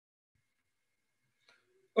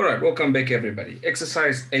All right, welcome back, everybody.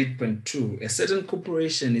 Exercise 8.2. A certain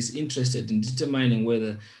corporation is interested in determining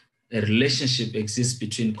whether a relationship exists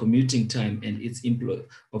between commuting time and its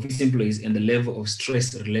employees and the level of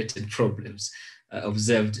stress-related problems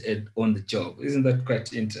observed on the job. Isn't that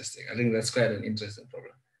quite interesting? I think that's quite an interesting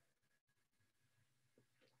problem.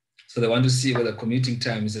 So they want to see whether commuting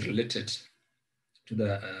time is related to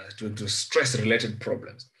the to stress-related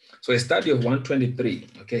problems. So a study of 123.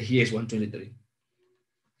 Okay, here is 123.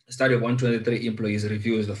 A study of 123 employees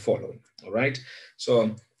reviews the following. All right.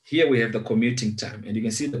 So here we have the commuting time, and you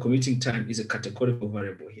can see the commuting time is a categorical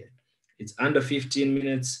variable here. It's under 15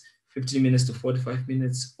 minutes, 15 minutes to 45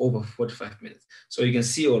 minutes, over 45 minutes. So you can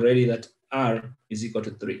see already that R is equal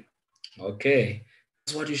to 3. Okay.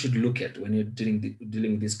 That's what you should look at when you're dealing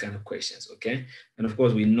with these kind of questions. Okay. And of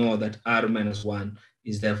course, we know that R minus 1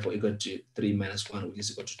 is therefore equal to 3 minus 1, which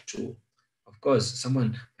is equal to 2. Of course,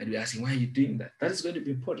 someone might be asking, why are you doing that? That is going to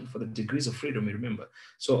be important for the degrees of freedom, remember.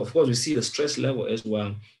 So of course, we see the stress level as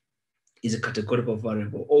well is a categorical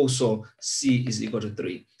variable. Also, C is equal to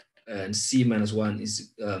 3. And C minus 1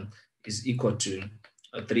 is equal to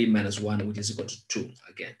 3 minus 1, which is equal to 2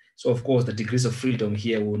 again. So of course, the degrees of freedom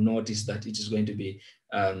here will notice that it is going to be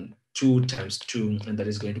 2 times 2, and that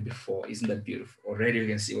is going to be 4. Isn't that beautiful? Already you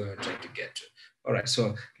can see where we're trying to get to. All right,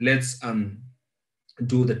 so let's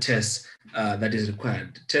do the test that is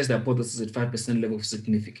required. Test the hypothesis at 5% level of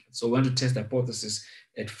significance. So we want to test the hypothesis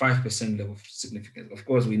at 5% level of significance. Of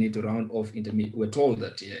course, we need to round off intermediate. We're told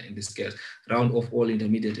that here in this case, round off all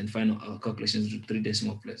intermediate and final calculations to 3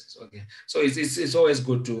 decimal places. Okay, so it's always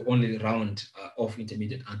good to only round off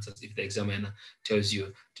intermediate answers if the examiner tells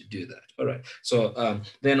you to do that. All right. So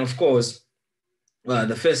then, of course,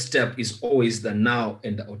 the first step is always the now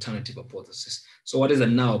and the alternative hypothesis. So what is the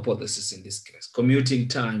now hypothesis in this case? Commuting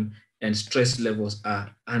time and stress levels are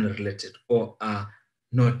unrelated or are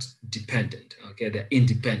not dependent. Okay, they're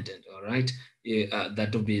independent. All right, that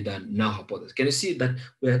will be the now hypothesis. Can you see that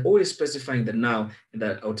we're always specifying the now and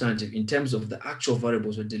the alternative in terms of the actual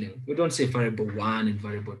variables we're dealing with? We don't say variable 1 and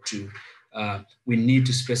variable 2. We need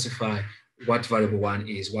to specify what variable 1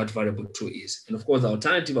 is, what variable 2 is. And of course, the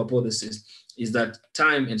alternative hypothesis is that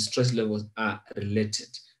time and stress levels are related,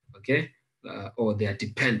 okay? Or they are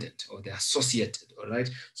dependent, or they are associated, all right?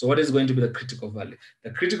 So what is going to be the critical value? The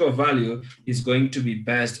critical value is going to be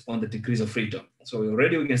based on the degrees of freedom. So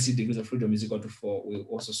already we can see degrees of freedom is equal to 4. We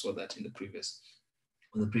also saw that in the previous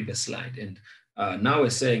slide. And now we're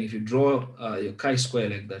saying if you draw your chi-square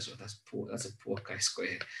like that, so that's poor. That's a poor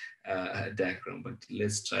chi-square diagram, but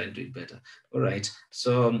let's try and do it better. All right.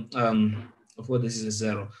 So of course, this is a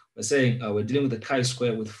 0. We're saying we're dealing with the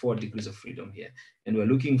chi-square with 4 degrees of freedom here, and we're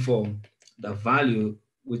looking for the value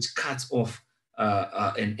which cuts off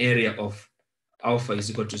an area of alpha is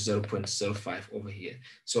equal to 0.05 over here.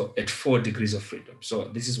 So at 4 degrees of freedom. So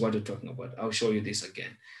this is what we're talking about. I'll show you this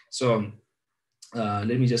again. So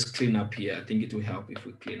let me just clean up here. I think it will help if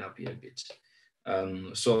we clean up here a bit.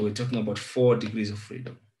 So we're talking about 4 degrees of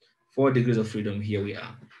freedom. 4 degrees of freedom, here we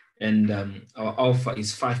are. And our alpha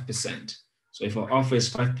is 5%. So if our alpha is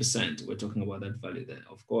 5%, we're talking about that value there.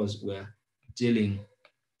 Of course, we're dealing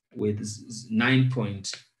with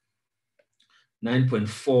 9.488.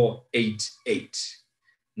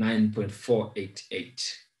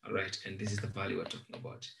 9.488. All right, and this is the value we're talking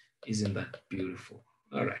about. Isn't that beautiful?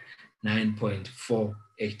 All right,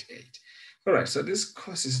 9.488. All right, so this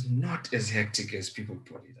course is not as hectic as people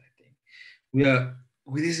put it, I think.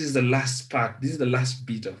 This is the last part. This is the last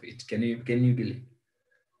bit of it. Can you believe?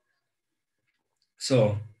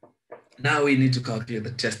 So now we need to calculate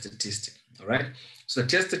the test statistic, all right? So the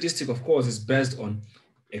test statistic, of course, is based on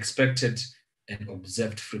expected and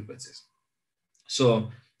observed frequencies.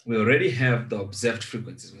 So we already have the observed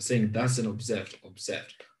frequencies. We're saying that's an observed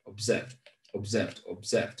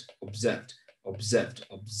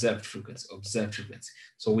frequency.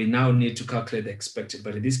 So we now need to calculate the expected,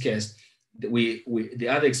 but in this case, the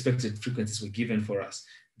other expected frequencies were given for us.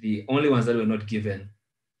 The only ones that were not given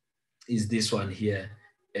is this one here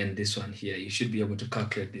and this one here. You should be able to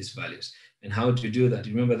calculate these values. And how to do that?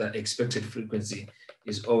 Remember that expected frequency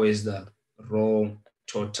is always the raw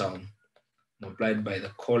total multiplied by the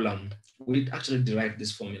column. We actually derived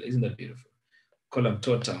this formula. Isn't that beautiful? Column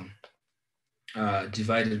total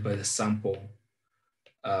divided by the sample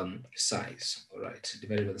size, all right,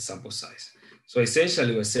 divided by the sample size. So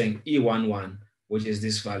essentially we're saying E11, which is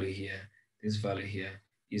this value here is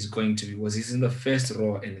going to be, this is in the first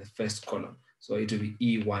row and the first column. So it will be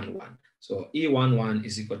E11. So E11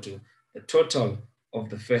 is equal to the total of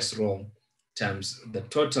the first row times the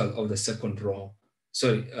total of the second row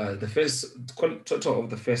sorry, the first total of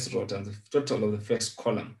the first row times the total of the first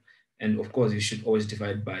column. And of course, you should always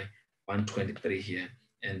divide by 123 here.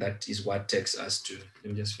 And that is what takes us to,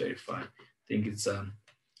 let me just verify. I think it's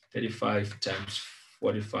 35 times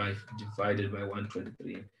 45 divided by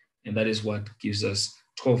 123. And that is what gives us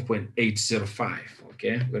 12.805.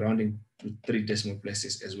 Okay, we're rounding to 3 decimal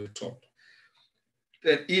places as we've talked.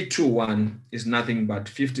 Then E21 is nothing but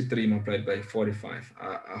 53 multiplied by 45.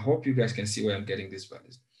 I hope you guys can see where I'm getting these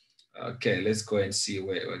values. Okay, let's go and see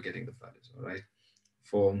where we're getting the values, all right?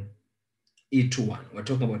 For E21, we're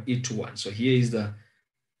talking about E21. So here is the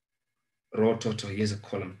row total, here's a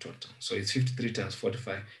column total. So it's 53 times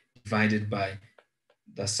 45 divided by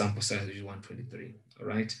the sample size, which is 123, all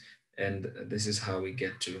right? And this is how we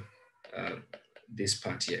get to this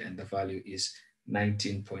part here, and the value is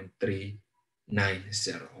 19.390. I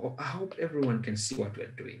hope everyone can see what we're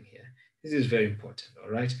doing here. This is very important, all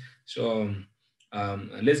right? So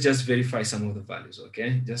let's just verify some of the values,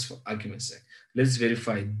 okay? Just for argument's sake, let's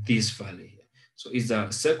verify this value here. So it's the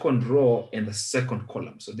second row and the second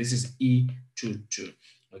column. So this is E22,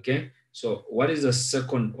 okay? So what is the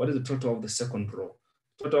total of the second row?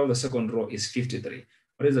 Total of the second row is 53.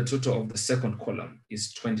 What is the total of the second column?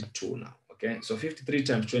 Is 22 now, okay? So 53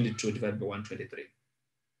 times 22 divided by 123.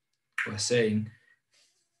 We're saying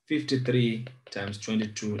 53 times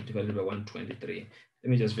 22 divided by 123. Let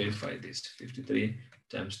me just verify this. 53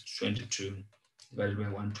 times 22 divided by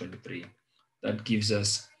 123. That gives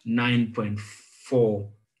us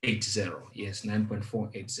 9.480. Yes,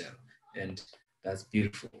 9.480. And that's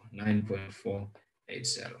beautiful,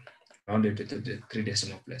 9.480. Rounded to the 3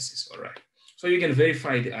 decimal places, all right. So you can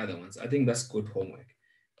verify the other ones. I think that's good homework.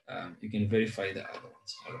 You can verify the other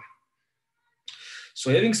ones, all right. So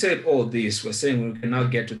having said all this, we're saying we can now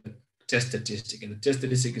get to the test statistic, and the test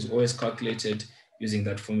statistic is always calculated using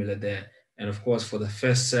that formula there. And of course, for the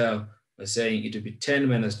first cell, we're saying it would be 10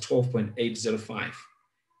 minus 12.805.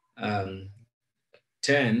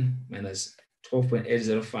 10 minus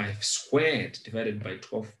 12.805 squared divided by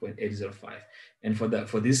 12.805. And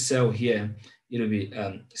for this cell here, it'll be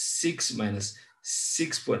 6 minus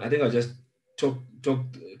 6. I think I'll just talk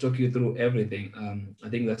you through everything. I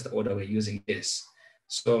think that's the order we're using this.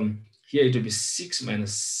 So here it will be 6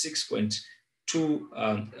 minus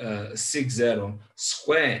 6.260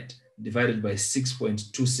 squared divided by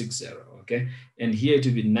 6.260, okay? And here it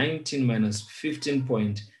will be 19 minus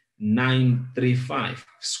 15.935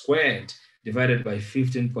 squared divided by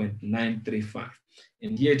 15.935.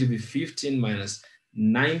 And here it will be 15 minus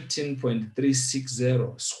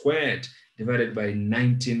 19.360 squared divided by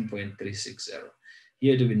 19.360.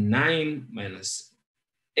 Here it will be 9 minus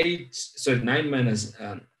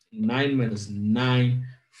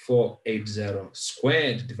 9.480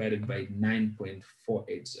 squared divided by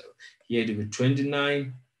 9.480. Here it will be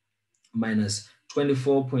 29 minus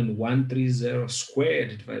 24.130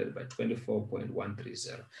 squared divided by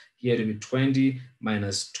 24.130. Here it will be 20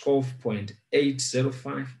 minus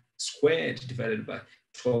 12.805 squared divided by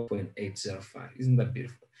 12.805. Isn't that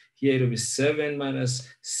beautiful? Here it will be 7 minus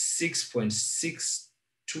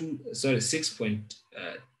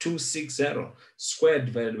 6.260 squared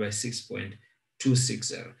divided by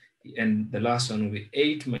 6.260. And the last one will be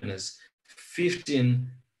 8 minus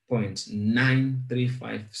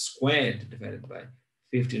 15.935 squared divided by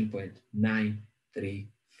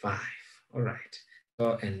 15.935. All right.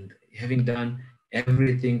 So, and having done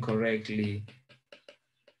everything correctly,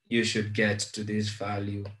 you should get to this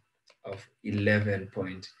value of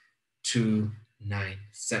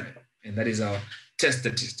 11.297. And that is our test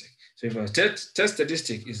statistic. So if our test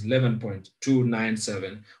statistic is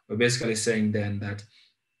 11.297, we're basically saying then that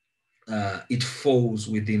it falls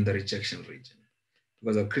within the rejection region,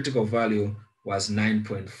 because our critical value was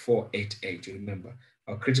 9.488. You remember,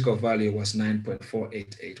 our critical value was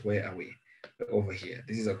 9.488. Where are we? We're over here.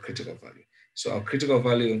 This is our critical value. So our critical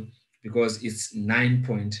value, because it's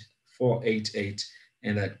 9.488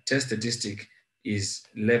 and the test statistic is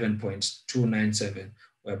 11.297,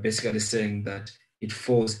 we're basically saying that it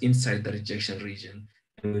falls inside the rejection region,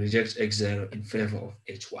 and we reject X0 in favor of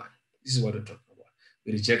H1. This is what we're talking about.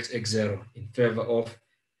 We reject X0 in favor of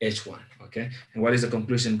H1, okay? And what is the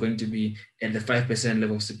conclusion going to be? At the 5%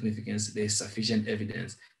 level of significance, there is sufficient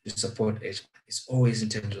evidence to support H1. It's always in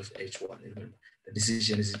terms of H1, remember. The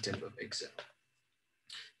decision is in terms of X0.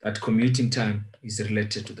 That commuting time is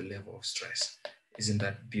related to the level of stress. Isn't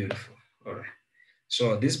that beautiful? All right.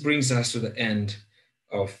 So this brings us to the end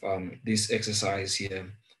of this exercise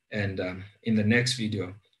here. And in the next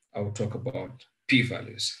video, I will talk about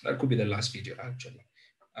p-values. That could be the last video, actually,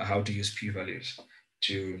 how to use p-values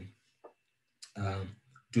to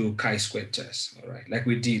do chi-square tests, all right? Like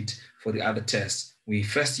we did for the other tests. We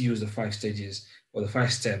first use the 5 stages or the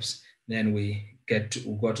 5 steps, then we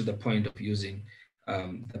go to the point of using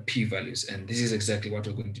the p-values. And this is exactly what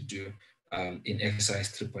we're going to do in exercise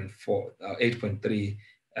 3.4, 8.3.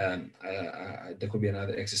 There could be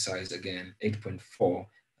another exercise again, 8.4,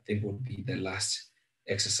 I think will be the last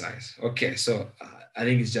exercise. Okay, so I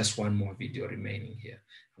think it's just one more video remaining here.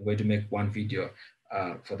 I'm going to make one video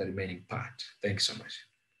for the remaining part. Thanks so much.